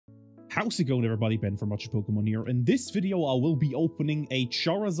How's it going, everybody? Ben from Budget Pokemon here. In this video I will be opening a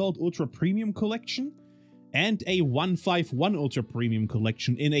Charizard Ultra Premium Collection and a 151 Ultra Premium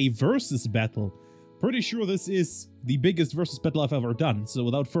Collection in a versus battle. Pretty sure this is the biggest versus battle I've ever done, so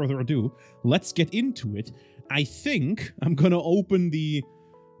without further ado, let's get into it. I think I'm gonna open the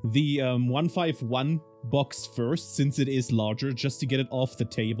 151 box first, since it is larger, just to get it off the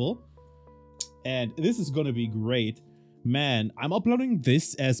table. And this is gonna be great. Man, I'm uploading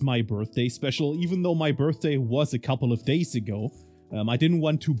this as my birthday special, even though my birthday was a couple of days ago. I didn't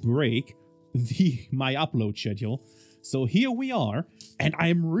want to break my upload schedule. So here we are, and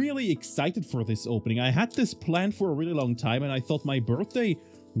I'm really excited for this opening. I had this planned for a really long time, and I thought my birthday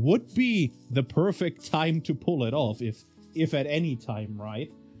would be the perfect time to pull it off, if at any time,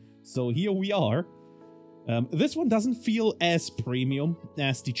 right? So here we are. This one doesn't feel as premium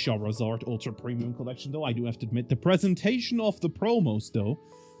as the Charizard Ultra Premium Collection, though, I do have to admit. The presentation of the promos, though,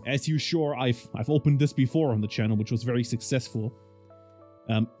 as you sure I've opened this before on the channel, which was very successful,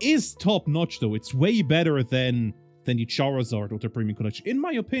 is top-notch, though. It's way better than the Charizard Ultra Premium Collection, in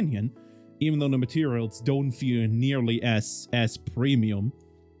my opinion, even though the materials don't feel nearly as premium.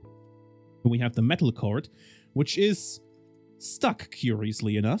 We have the metal card, which is stuck,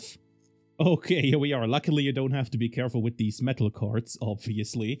 curiously enough. Okay, here we are. Luckily, you don't have to be careful with these metal cards,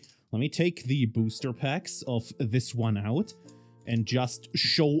 obviously. Let me take the booster packs of this one out and just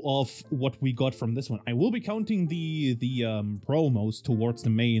show off what we got from this one. I will be counting the promos towards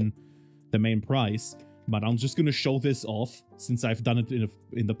the main prize, but I'm just gonna show this off since I've done it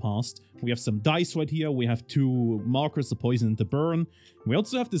in the past. We have some dice right here. We have two markers, the poison and the burn. We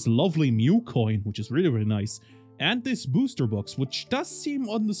also have this lovely Mew coin, which is really, really nice. And this booster box, which does seem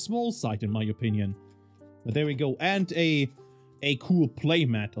on the small side, in my opinion. But there we go. And a cool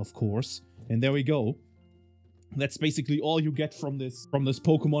playmat, of course. And there we go. That's basically all you get from this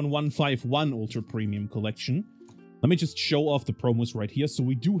Pokemon 151 Ultra Premium Collection. Let me just show off the promos right here. So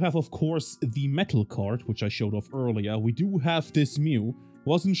we do have, of course, the metal card, which I showed off earlier. We do have this Mew.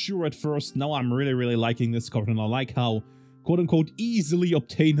 Wasn't sure at first. Now I'm really, really liking this card, and I like how quote-unquote easily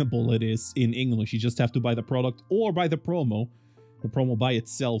obtainable it is in English. You just have to buy the product or buy the promo. The promo by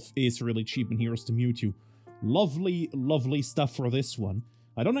itself is really cheap, and here's the Mewtwo. Lovely, lovely stuff for this one.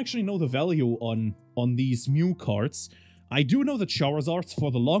 I don't actually know the value on these Mew cards. I do know the Charizards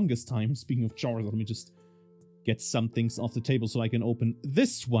for the longest time. Speaking of Charizard, let me just get some things off the table so I can open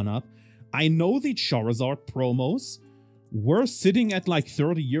this one up. I know the Charizard promos were sitting at like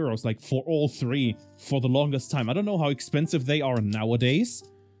 30 euros, like for all three, for the longest time. I don't know how expensive they are nowadays,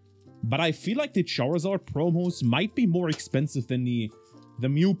 but I feel like the Charizard promos might be more expensive than the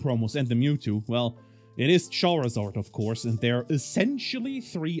Mew promos and the Mewtwo. Well, it is Charizard, of course, and they're essentially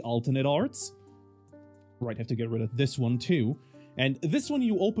 3 alternate arts. Right, have to get rid of this one too. And this one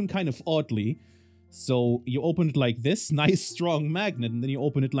you open kind of oddly. So you open it like this, nice strong magnet, and then you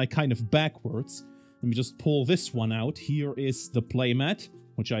open it like kind of backwards. Let me just pull this one out. Here is the playmat,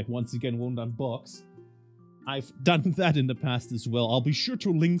 which I once again won't unbox. I've done that in the past as well. I'll be sure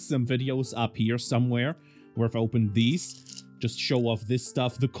to link some videos up here somewhere where I've opened these. Just show off this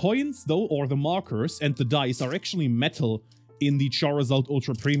stuff. The coins, though, or the markers and the dice are actually metal in the Charizard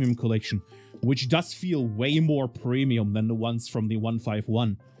Ultra Premium Collection, which does feel way more premium than the ones from the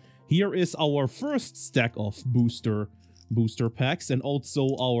 151. Here is our first stack of booster packs, and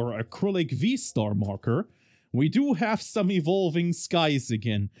also our acrylic V-Star marker. We do have some evolving skies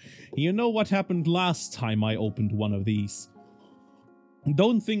again. You know what happened last time I opened one of these.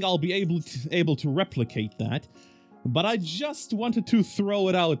 Don't think I'll be able to replicate that, but I just wanted to throw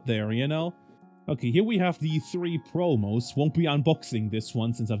it out there, you know? Okay, here we have the 3 promos. Won't be unboxing this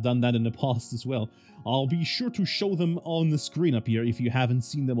one since I've done that in the past as well. I'll be sure to show them on the screen up here if you haven't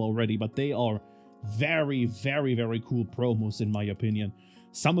seen them already, but they are very, very, very cool promos, in my opinion.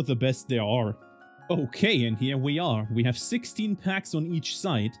 Some of the best there are. Okay, and here we are. We have 16 packs on each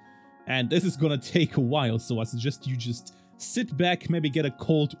side, and this is gonna take a while, so I suggest you just sit back, maybe get a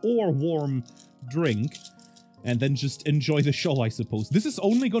cold or warm drink, and then just enjoy the show, I suppose. This is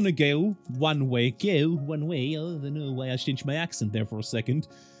only gonna go one way. Go one way. Oh, I don't know why I changed my accent there for a second.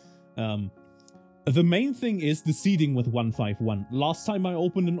 The main thing is the seeding with 151. Last time I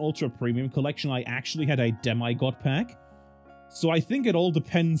opened an Ultra Premium Collection, I actually had a Demigod pack. So I think it all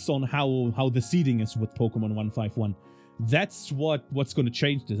depends on how the seeding is with Pokemon 151. That's what's going to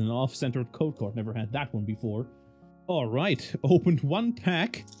change this. An off-centered code card. Never had that one before. Alright, opened one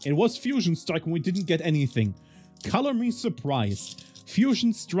pack. It was Fusion Strike and we didn't get anything. Color me surprised.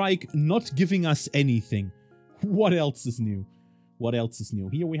 Fusion Strike not giving us anything. What else is new? What else is new?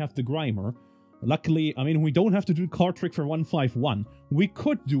 Here we have the Grimer. Luckily, I mean, we don't have to do card trick for 151. We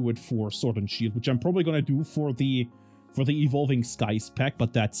could do it for Sword and Shield, which I'm probably gonna do for the Evolving Skies pack,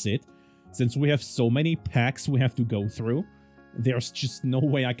 but that's it. Since we have so many packs we have to go through, there's just no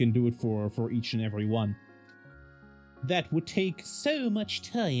way I can do it for each and every one. That would take so much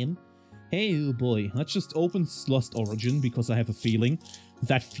time. Oh boy, let's just open Lost Origin, because I have a feeling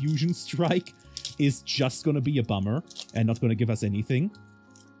that Fusion Strike is just gonna be a bummer and not gonna give us anything.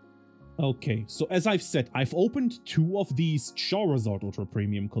 Okay, so as I've said, I've opened 2 of these Charizard Ultra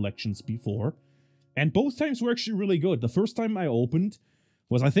Premium collections before, and both times were actually really good. The first time I opened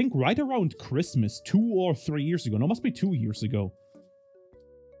was, I think, right around Christmas, 2 or 3 years ago. No, must be 2 years ago.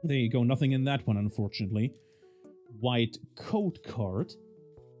 There you go, nothing in that one, unfortunately. White code card.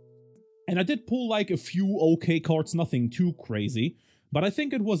 And I did pull like a few okay cards, nothing too crazy, but I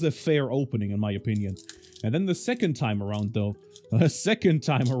think it was a fair opening in my opinion. And then the second time around though, I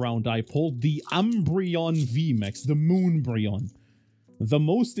pulled the Umbreon VMAX, the Moonbreon. The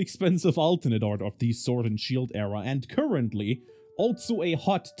most expensive alternate art of the Sword and Shield era, and currently also a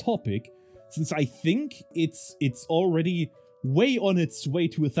hot topic, since I think it's already way on its way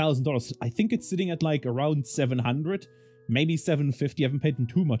to $1,000. I think it's sitting at like around 700, maybe 750. I haven't paid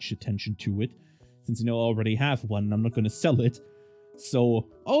too much attention to it, since, you know, I already have one and I'm not going to sell it. So,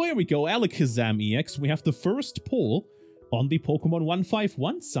 oh, here we go, Alakazam EX. We have the first pull on the Pokemon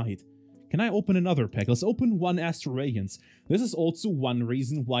 151 side. Can I open another pack? Let's open one Astro Radiance. This is also one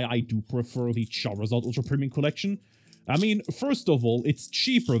reason why I do prefer the Charizard Ultra Premium Collection. I mean, first of all, it's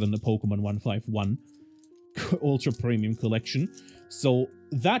cheaper than the Pokemon 151 Ultra Premium Collection. So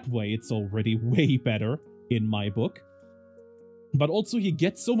that way, it's already way better in my book. But also, you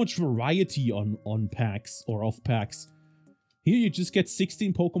get so much variety on packs, or off packs. Here you just get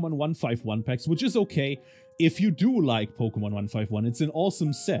 16 Pokemon 151 packs, which is okay if you do like Pokemon 151. It's an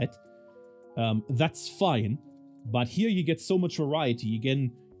awesome set. That's fine. But here you get so much variety. You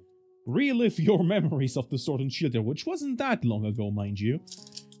can relive your memories of the Sword and Shield era, which wasn't that long ago, mind you.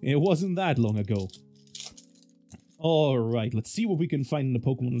 It wasn't that long ago. Alright, let's see what we can find in the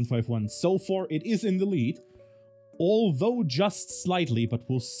Pokemon 151. So far, it is in the lead. Although just slightly, but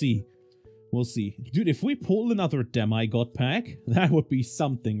we'll see. We'll see. Dude, if we pull another Demigod pack, that would be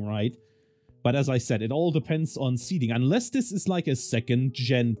something, right? But as I said, it all depends on seeding. Unless this is like a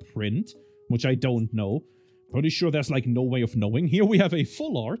second-gen print, which I don't know. Pretty sure there's like no way of knowing. Here we have a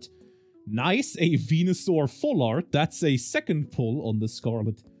full art. Nice, a Venusaur full art. That's a second pull on the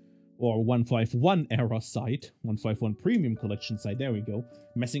Scarlet or 151 era site. 151 Premium Collection site. There we go.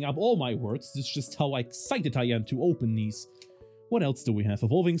 Messing up all my words. This is just how excited I am to open these. What else do we have?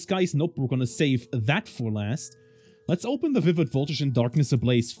 Evolving Skies? Nope, we're gonna save that for last. Let's open the Vivid Voltage and Darkness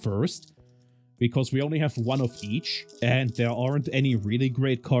Ablaze first, because we only have one of each, and there aren't any really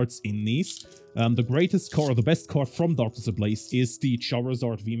great cards in these. The greatest card, or the best card from Darkness Ablaze is the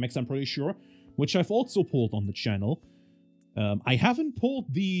Charizard VMAX, I'm pretty sure, which I've also pulled on the channel. I haven't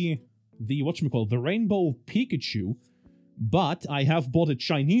pulled the whatchamacallit, the Rainbow Pikachu, but I have bought a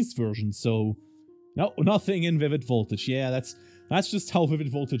Chinese version, so no, nothing in Vivid Voltage. Yeah, that's just how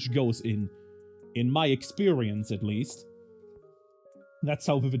Vivid Voltage goes in my experience, at least. That's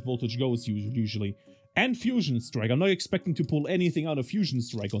how Vivid Voltage goes usually. And Fusion Strike. I'm not expecting to pull anything out of Fusion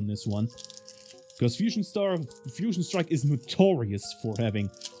Strike on this one, because Fusion Strike is notorious for having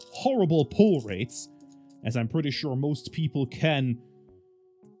horrible pull rates, as I'm pretty sure most people can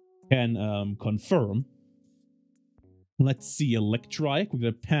confirm. Let's see, Electrike, we got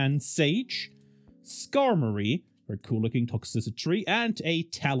a Pansage, Skarmory, very cool looking Toxicity, and a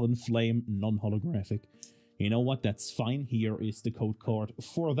Talonflame non-holographic. You know what, that's fine. Here is the code card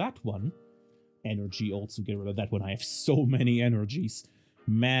for that one. Energy, also get rid of that one. I have so many energies.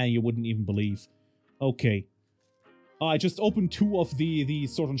 Man, you wouldn't even believe. Okay. I just opened 2 of the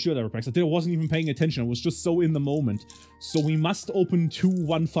Sword and Shield era packs. I wasn't even paying attention. I was just so in the moment. So we must open 2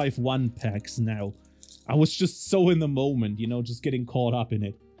 151 packs now. I was just so in the moment, you know, just getting caught up in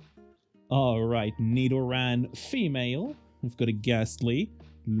it. Alright, Nidoran female. We've got a Ghastly.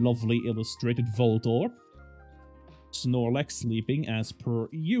 Lovely illustrated Voltorb. Snorlax sleeping as per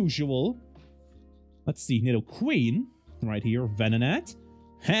usual. Let's see, Nidoqueen. Right here, Venonat.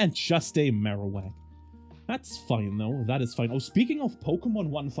 And just a Marowak. That's fine though, that is fine. Oh, speaking of Pokemon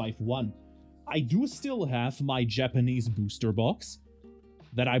 151, I do still have my Japanese booster box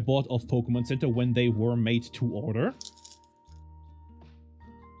that I bought off Pokemon Center when they were made to order.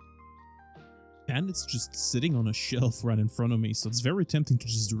 And it's just sitting on a shelf right in front of me, so it's very tempting to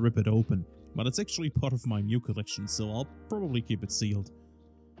just rip it open. But it's actually part of my Mew collection, so I'll probably keep it sealed.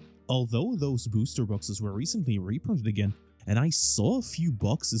 Although those booster boxes were recently reprinted again, And I saw a few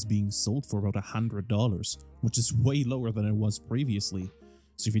boxes being sold for about $100, which is way lower than it was previously.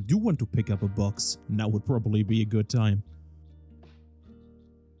 So if you do want to pick up a box, now would probably be a good time.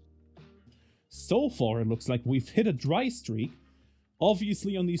 So far, it looks like we've hit a dry streak.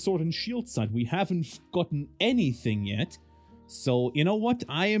 Obviously, on the Sword and Shield side, we haven't gotten anything yet. So, you know what?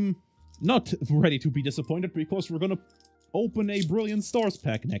 I am not ready to be disappointed because we're gonna open a Brilliant Stars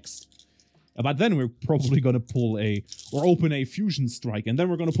pack next. But then we're probably gonna pull open a Fusion Strike, and then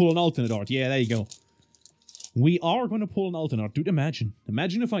we're gonna pull an alternate art. Yeah, there you go. We are gonna pull an alternate art. Dude, imagine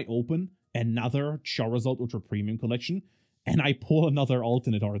if I open another Charizard Ultra Premium Collection, and I pull another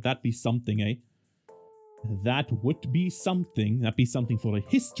alternate art. That'd be something, eh? That would be something. That'd be something for the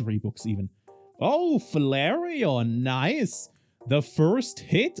history books, even. Oh, Flareon, nice! The first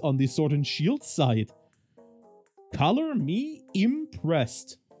hit on the Sword and Shield side. Color me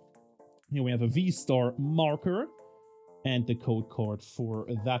impressed. Here we have a V-Star marker and the code card for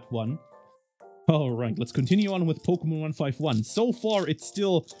that one. Alright, let's continue on with Pokemon 151. So far, it's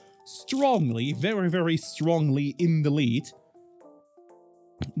still strongly, very, very strongly in the lead.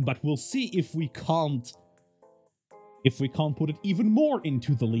 But we'll see if we can't put it even more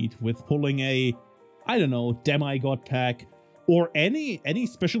into the lead with pulling a, I don't know, Demigod pack or any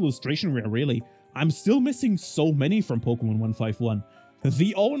special illustration rare, really. I'm still missing so many from Pokemon 151.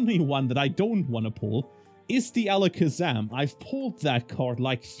 The only one that I don't want to pull is the Alakazam. I've pulled that card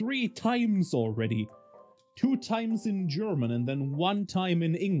like 3 times already. 2 times in German and then 1 time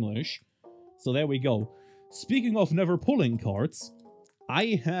in English. So there we go. Speaking of never pulling cards,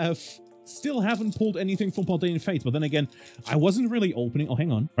 I still haven't pulled anything from Paldean Fates, but then again, I wasn't really opening... Oh,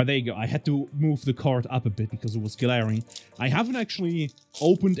 hang on. Right, there you go. I had to move the card up a bit because it was glaring. I haven't actually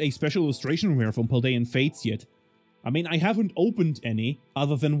opened a special illustration rare from Paldean Fates yet. I mean, I haven't opened any,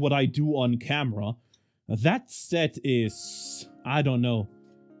 other than what I do on camera. That set is... I don't know.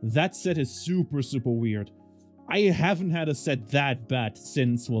 That set is super, super weird. I haven't had a set that bad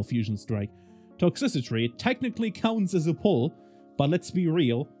since, well, Fusion Strike. Toxicity, it technically counts as a pull, but let's be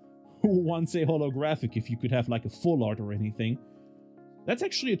real. Who wants a holographic if you could have, like, a full art or anything? That's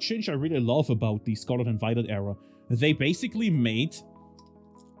actually a change I really love about the Scarlet and Violet era. They basically made...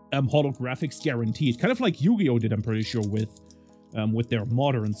 holographics guaranteed, kind of like Yu-Gi-Oh did, I'm pretty sure, with their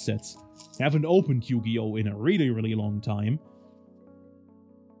modern sets. I haven't opened Yu-Gi-Oh in a really, really long time,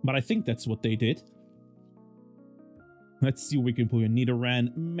 but I think that's what they did. Let's see what we can pull. A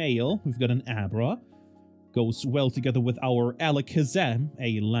Nidoran male. We've got an Abra. Goes well together with our Alakazam,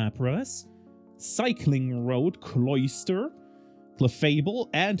 a Lapras. Cycling Road, Cloyster, Clefable,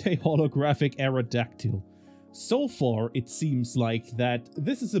 and a holographic Aerodactyl. So far, it seems like that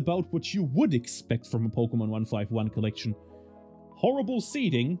this is about what you would expect from a Pokemon 151 collection. Horrible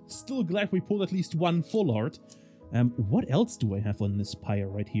seeding, still glad we pulled at least 1 full art. What else do I have on this pyre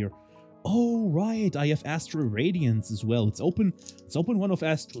right here? Oh, right, I have Astro Radiance as well. Let's open one of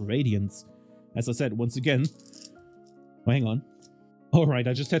Astro Radiance. As I said, once again... Oh, hang on. Alright,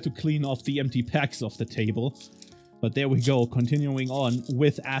 I just had to clean off the empty packs off the table. But there we go, continuing on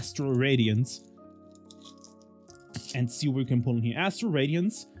with Astro Radiance. And see what we can pull in here. Astro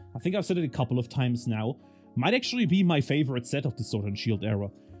Radiance, I think I've said it a couple of times now, might actually be my favorite set of the Sword and Shield era.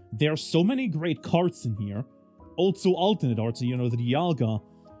 There are so many great cards in here. Also alternate arts, you know, the Dialga,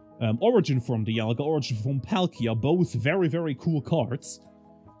 Origin Form Dialga, Origin Form Palkia, both very, very cool cards.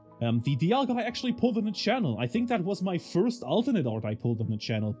 The Dialga I actually pulled on the channel. I think that was my first alternate art I pulled on the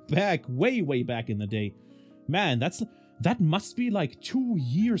channel. Way, way back in the day. Man, that must be like 2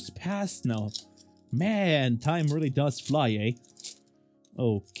 years past now. Man, time really does fly, eh?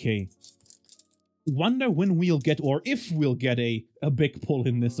 Okay. Wonder when we'll get, or if we'll get a big pull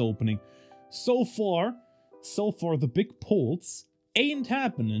in this opening. So far, the big pulls ain't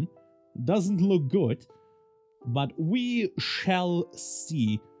happening. Doesn't look good. But we shall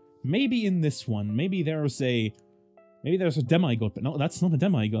see. Maybe in this one, maybe there's a Demigod, but no, that's not a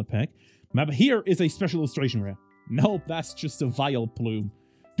Demigod pack. But here is a special illustration rare. Nope, that's just a Vileplume.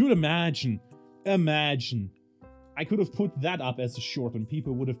 Dude, imagine. I could have put that up as a short and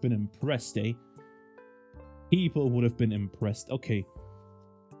people would have been impressed, eh? People would have been impressed. Okay.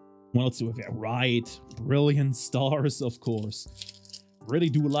 What else do we have? Right. Brilliant Stars, of course. Really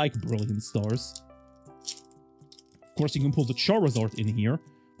do like Brilliant Stars. Of course, you can pull the Charizard in here,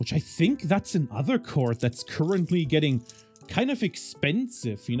 which I think that's another card that's currently getting kind of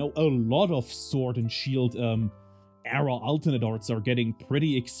expensive. You know, a lot of Sword and Shield era alternate arts are getting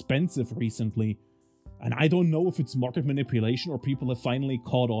pretty expensive recently. And I don't know if it's market manipulation or people have finally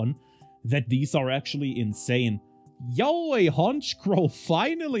caught on that these are actually insane. Yo, a Honchkrow,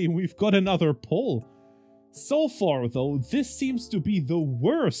 finally we've got another pull. So far, though, this seems to be the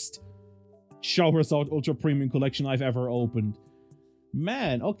worst Charizard Ultra Premium Collection I've ever opened.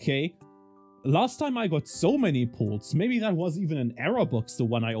 Man, okay. Last time I got so many pulls. Maybe that was even an error box, the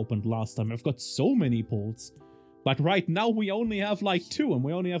one I opened last time. I've got so many pulls. But right now we only have like 2 and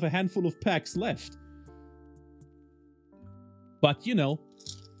we only have a handful of packs left. But, you know,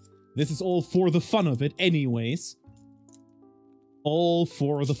 this is all for the fun of it anyways. All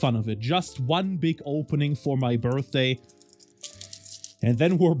for the fun of it. Just one big opening for my birthday. And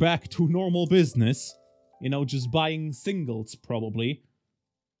then we're back to normal business. You know, just buying singles, probably.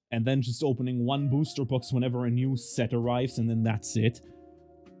 And then just opening one booster box whenever a new set arrives, and then that's it.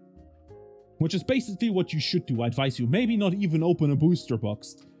 Which is basically what you should do. I advise you, maybe not even open a booster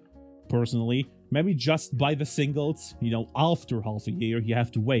box. Personally, maybe just buy the singles, you know, after half a year. You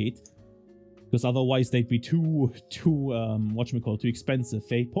have to wait. Because otherwise they'd be too expensive.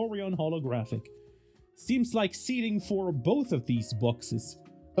 Vaporeon Holographic. Seems like seeding for both of these boxes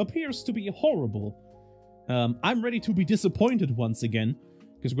appears to be horrible. I'm ready to be disappointed once again.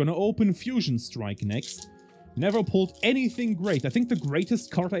 Because we're going to open Fusion Strike next. Never pulled anything great. I think the greatest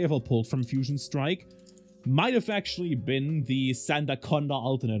card I ever pulled from Fusion Strike might have actually been the Sandaconda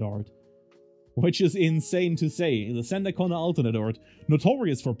Alternate Art. Which is insane to say. The Sandaconda Alternate Art,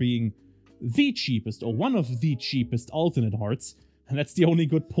 notorious for being the cheapest, or one of the cheapest alternate arts. And that's the only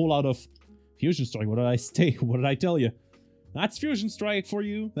good pull out of Fusion Strike. What did I say? What did I tell you? That's Fusion Strike for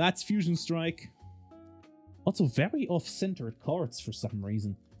you. That's Fusion Strike. Also, very off-centered cards for some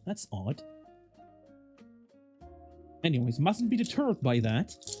reason. That's odd. Anyways, mustn't be deterred by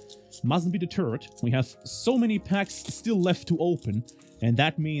that. Mustn't be deterred. We have so many packs still left to open, and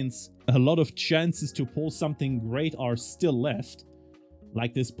that means a lot of chances to pull something great are still left.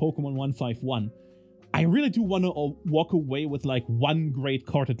 Like this Pokemon 151. I really do want to walk away with like one great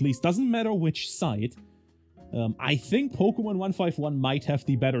card at least. Doesn't matter which side. I think Pokemon 151 might have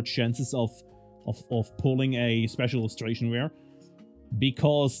the better chances of pulling a special illustration rare,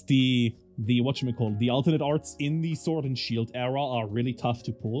 because the alternate arts in the Sword and Shield era are really tough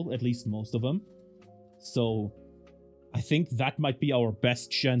to pull, at least most of them. So I think that might be our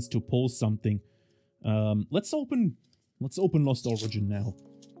best chance to pull something. Let's open Lost Origin now.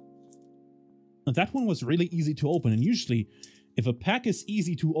 That one was really easy to open, and usually if a pack is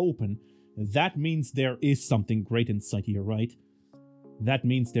easy to open, that means there is something great inside here, right? That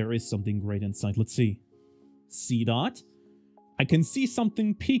means there is something great inside. Let's see. See that? I can see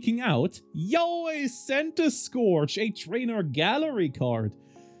something peeking out. Yo, a Centiskorch, a Trainer Gallery card.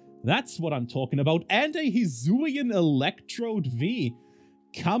 That's what I'm talking about. And a Hisuian Electrode V.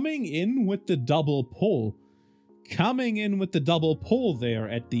 Coming in with the double pull. Coming in with the double pull there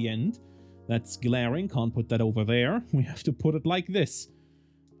at the end. That's glaring. Can't put that over there. We have to put it like this.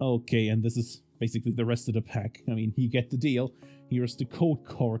 Okay, and this is basically the rest of the pack. I mean, you get the deal. Here's the code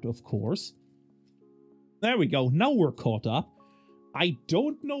card, of course. There we go. Now we're caught up. I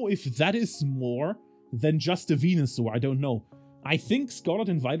don't know if that is more than just a Venusaur. I don't know. I think Scarlet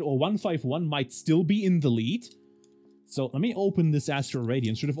and Violet or 151 might still be in the lead. So let me open this Astral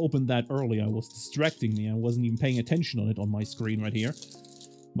Radiance. Should have opened that earlier. It was distracting me. I wasn't even paying attention on it on my screen right here.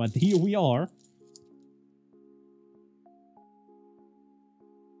 But here we are.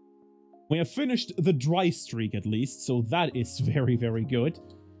 We have finished the dry streak at least, so that is very, very good.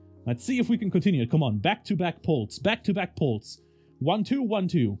 Let's see if we can continue it. Come on, back-to-back pulls. Back-to-back pulls. 1-2,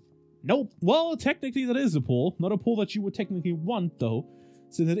 1-2. Nope. Well, technically that is a pull. Not a pull that you would technically want, though,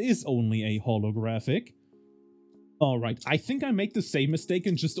 since it is only a holographic. Alright, I think I made the same mistake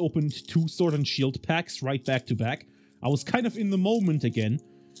and just opened 2 Sword and Shield packs right back-to-back. I was kind of in the moment again.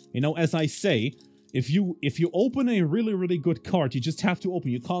 You know, as I say, if you open a really, really good card, you just have to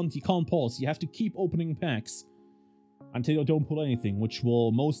open. You can't pause. You have to keep opening packs until you don't pull anything, which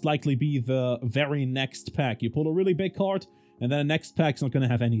will most likely be the very next pack. You pull a really big card, and then the next pack's not going to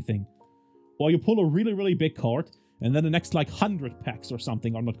have anything. Or you pull a really, really big card, and then the next, like, 100 packs or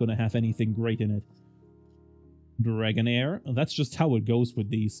something are not going to have anything great in it. Dragonair. That's just how it goes with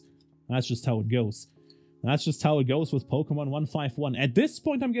these. That's just how it goes. That's just how it goes with Pokemon 151. At this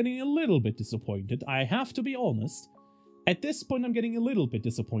point, I'm getting a little bit disappointed. I have to be honest. At this point, I'm getting a little bit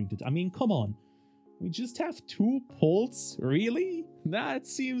disappointed. I mean, come on. We just have 2 pulls? Really? That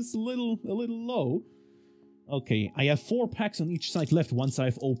seems a little low. Okay, I have 4 packs on each side left once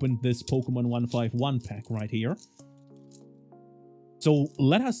I've opened this Pokemon 151 pack right here. So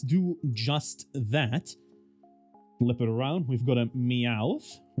let us do just that. Flip it around. We've got a Meowth.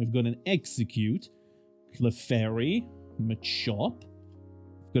 We've got an Execute. Clefairy, Machop,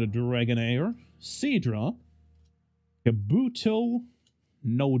 got a Dragonair, Seadra, Kabuto,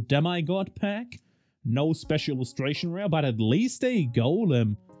 no Demigod pack, No special illustration rare, but at least a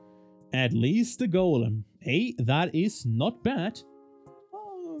golem. At least a golem. Hey, that is not bad.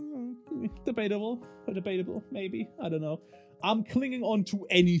 Oh, debatable. Debatable, maybe. I don't know. I'm clinging on to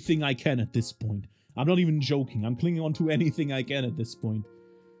anything I can at this point. I'm not even joking. I'm clinging on to anything I can at this point.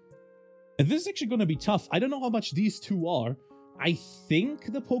 And this is actually going to be tough. I don't know how much these two are. I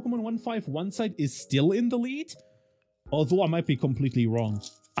think the Pokemon 151 side is still in the lead. Although I might be completely wrong.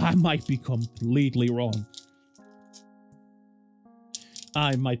 I might be completely wrong.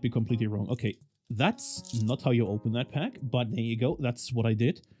 I might be completely wrong. Okay, that's not how you open that pack, but there you go. That's what I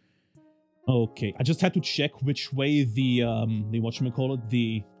did. Okay, I just had to check which way the whatchamacallit,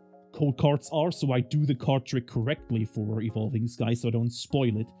 the code cards are, so I do the card trick correctly for Evolving Sky, so I don't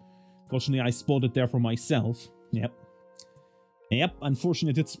spoil it. Fortunately, I spoiled it there for myself. Yep. Yep,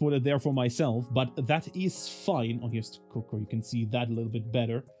 unfortunately, I did spoil it there for myself, but that is fine. Oh, here's Coco. You can see that a little bit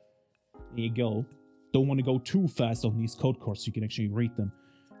better. There you go. Don't want to go too fast on these code cards so you can actually read them.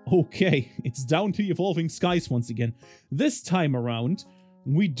 Okay, it's down to Evolving Skies once again. This time around,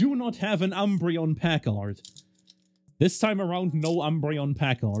 we do not have an Umbreon pack art. This time around, no Umbreon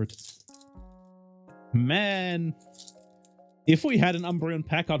pack art. Man. If we had an Umbreon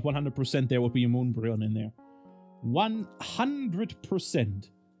pack art, 100% there would be a Moonbreon in there. 100%.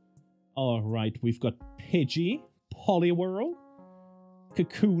 Alright, we've got Pidgey, Poliwhirl,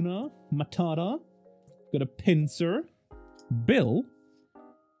 Kakuna, Matata, got a Pinsir, Bill,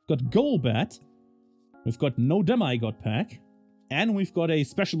 got Golbat, we've got no Demigod pack, and we've got a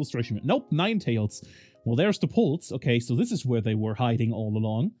special illustration. Nope, Ninetales. Well, there's the Pulse. Okay, so this is where they were hiding all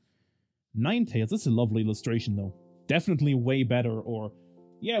along. Ninetales, this is a lovely illustration though. Definitely way better, or...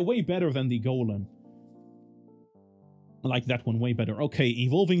 yeah, way better than the Golem. I like that one way better. Okay,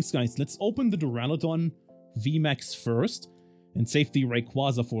 Evolving Skies. Let's open the Duraludon VMAX first, and save the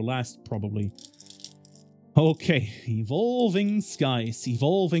Rayquaza for last, probably. Okay, Evolving Skies,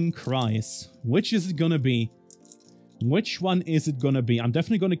 Evolving Cries. Which is it gonna be? Which one is it gonna be? I'm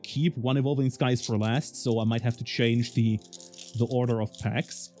definitely gonna keep one Evolving Skies for last, so I might have to change the order of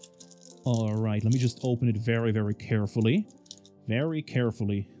packs. Alright, let me just open it very, very carefully. Very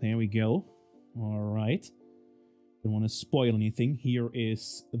carefully. There we go. Alright. Don't want to spoil anything. Here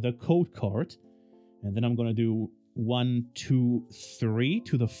is the code card. And then I'm gonna do 1, 2, 3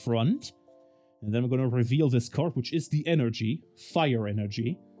 to the front. And then I'm gonna reveal this card, which is the energy. Fire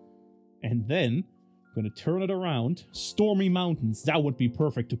energy. And then I'm gonna turn it around. Stormy Mountains. That would be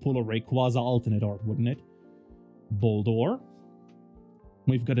perfect to pull a Rayquaza alternate art, wouldn't it? Boldore.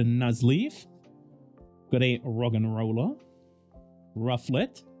 We've got a Nuzleaf. Got a Roggenrola.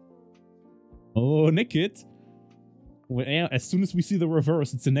 Rufflet. Oh, Nickit. Well, yeah, as soon as we see the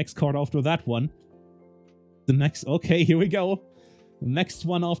reverse, it's the next card after that one. The next... okay, here we go. The next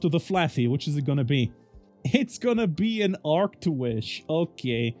one after the Flaffy. Which is it gonna be? It's gonna be an Arctowish.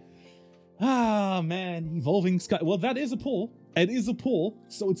 Okay. Ah, man. Evolving Sky. Well, that is a pull. It is a pull.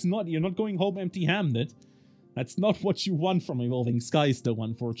 So it's not... you're not going home empty-handed. That's not what you want from Evolving Skies, though,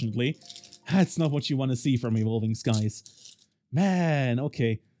 unfortunately. That's not what you want to see from Evolving Skies. Man,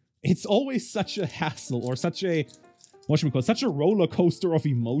 okay. It's always such a hassle, or such a... whatchamacallit, such a roller coaster of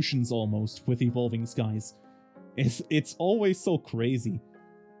emotions, almost, with Evolving Skies. It's always so crazy.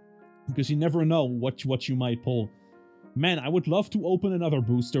 Because you never know what you might pull. Man, I would love to open another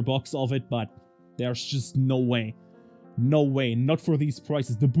booster box of it, but there's just no way. No way, not for these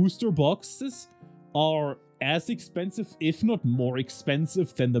prices. The booster boxes are as expensive, if not more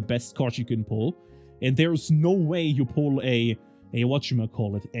expensive, than the best cards you can pull. And there's no way you pull a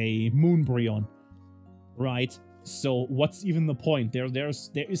whatchamacallit, a Moonbreon. Right? So what's even the point? There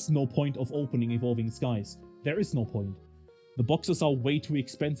is no point of opening Evolving Skies. There is no point. The boxes are way too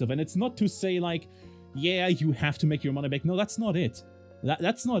expensive, and it's not to say like, yeah, you have to make your money back. No, that's not it.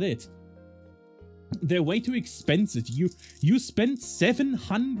 That's not it. They're way too expensive. You spend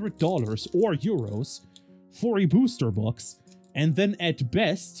 $700 or euros for a booster box, and then at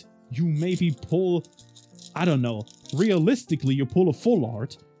best, you maybe pull, I don't know, realistically, you pull a full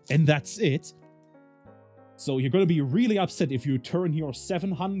art, and that's it. So you're gonna be really upset if you turn your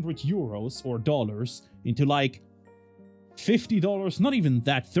 700 euros or dollars into like $50, not even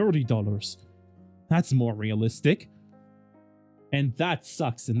that, $30. That's more realistic. And that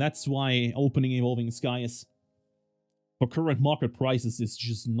sucks, and that's why opening Evolving Skies for current market prices is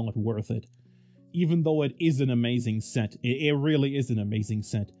just not worth it. Even though it is an amazing set. It really is an amazing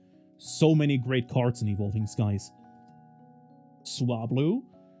set. So many great cards in Evolving Skies. Swablu,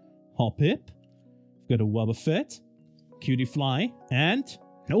 Hoppip, got a Wobbuffet, Cutiefly, and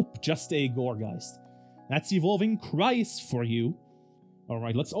nope, just a Gourgeist. That's Evolving Cries for you.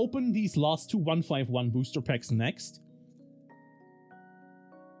 Alright, let's open these last two 151 booster packs next.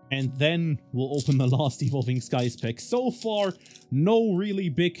 And then we'll open the last Evolving Skies pack. So far, no really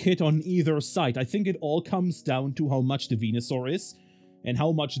big hit on either side. I think it all comes down to how much the Venusaur is and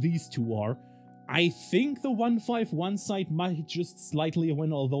how much these two are. I think the 151 side might just slightly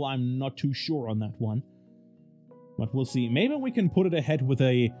win, although I'm not too sure on that one. But we'll see. Maybe we can put it ahead with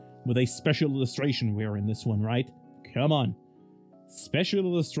a special illustration rare in this one, right? Come on. Special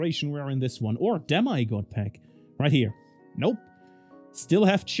illustration rare in this one. Or Demigod pack. Right here. Nope. Still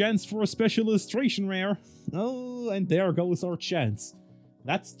have chance for a special illustration rare. Oh, and there goes our chance.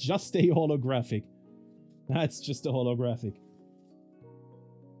 That's just a holographic. That's just a holographic.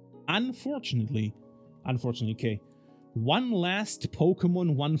 Unfortunately, okay. One last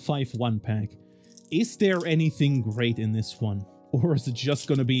Pokemon 151 pack. Is there anything great in this one? Or is it just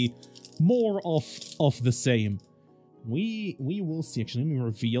gonna be more of the same? We will see. Actually, let me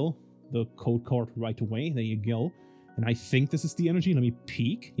reveal the code card right away. There you go. And I think this is the energy. Let me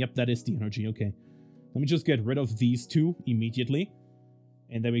peek. Yep, that is the energy. Okay. Let me just get rid of these two immediately.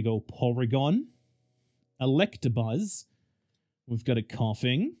 And there we go. Porygon. Electabuzz. We've got a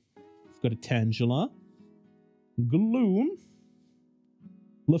Coughing. We've got a Tangela. Gloom.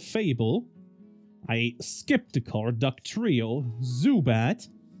 Lefable. I skipped a card. Ductrio. Zubat.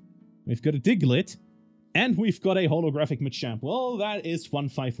 We've got a Diglett. And we've got a holographic Machamp. Well, that is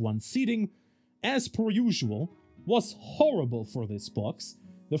 151. Seeding, as per usual, was horrible for this box.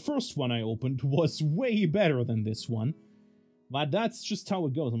 The first one I opened was way better than this one. But that's just how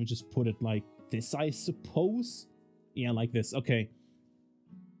it goes. Let me just put it like this, I suppose. Yeah, like this. Okay.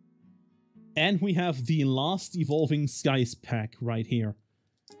 And we have the last Evolving Skies pack right here.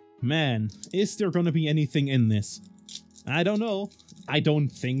 Man, is there gonna be anything in this? I don't know. I don't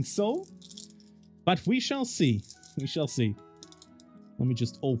think so. But we shall see. We shall see. Let me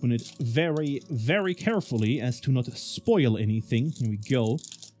just open it very, very carefully as to not spoil anything. Here we go.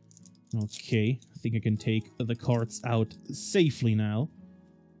 Okay, I think I can take the cards out safely now.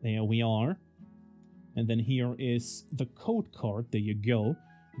 There we are. And then here is the code card. There you go.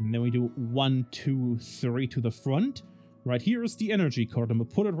 And then we do 1, 2, 3 to the front. Right here is the energy card. I'm going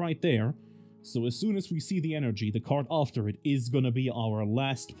to put it right there. So as soon as we see the energy, the card after it is going to be our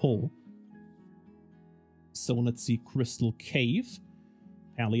last pull. So let's see. Crystal Cave.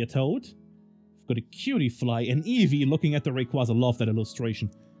 Halitoad. We've got a Cutiefly and Eevee looking at the Rayquaza. I love that illustration.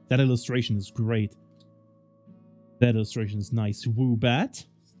 That illustration is great. That illustration is nice. Woobat.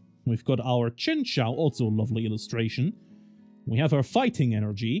 We've got our Chinchou, also a lovely illustration. We have our Fighting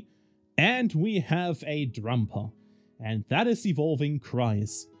Energy. And we have a Drumpa. And that is Evolving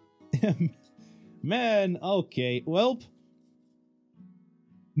Cries. Man, okay, well,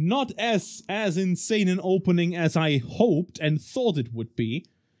 not as insane an opening as I hoped and thought it would be.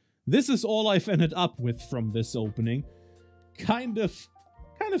 This is all I've ended up with from this opening. Kind of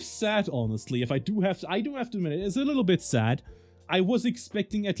sad, honestly. If I do have to admit it, it's a little bit sad. I was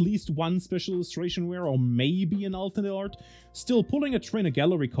expecting at least one special illustration rare or maybe an alternate art. Still, pulling a Trainer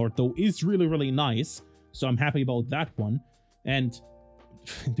Gallery card though is really, really nice. So I'm happy about that one. And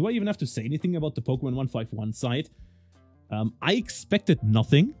do I even have to say anything about the Pokemon 151 side? I expected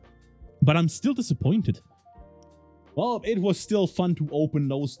nothing, but I'm still disappointed. Well, it was still fun to open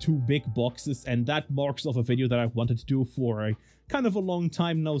those two big boxes, and that marks off a video that I wanted to do for a kind of a long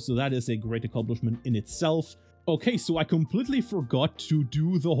time now, so that is a great accomplishment in itself. Okay, so I completely forgot to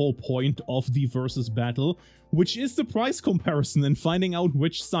do the whole point of the versus battle, which is the price comparison and finding out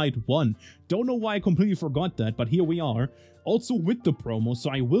which side won. Don't know why I completely forgot that, but here we are. Also with the promos, so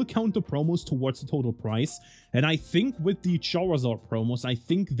I will count the promos towards the total price. And I think with the Charizard promos, I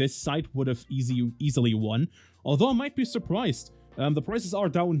think this side would have easily won. Although I might be surprised. The prices are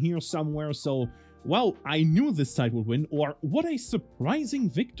down here somewhere, so... well, I knew this side would win, or what a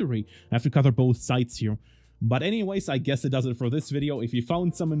surprising victory. I have to cover both sides here. But anyways, I guess it does it for this video. If you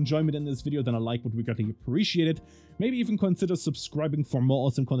found some enjoyment in this video, then a like would be greatly appreciated. Maybe even consider subscribing for more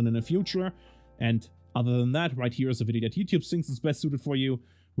awesome content in the future. And other than that, right here is a video that YouTube thinks is best suited for you.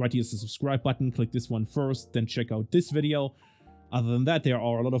 Right here is the subscribe button. Click this one first, then check out this video. Other than that, there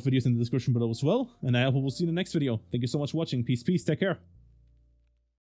are a lot of videos in the description below as well. And I hope we'll see you in the next video. Thank you so much for watching. Peace, peace, take care.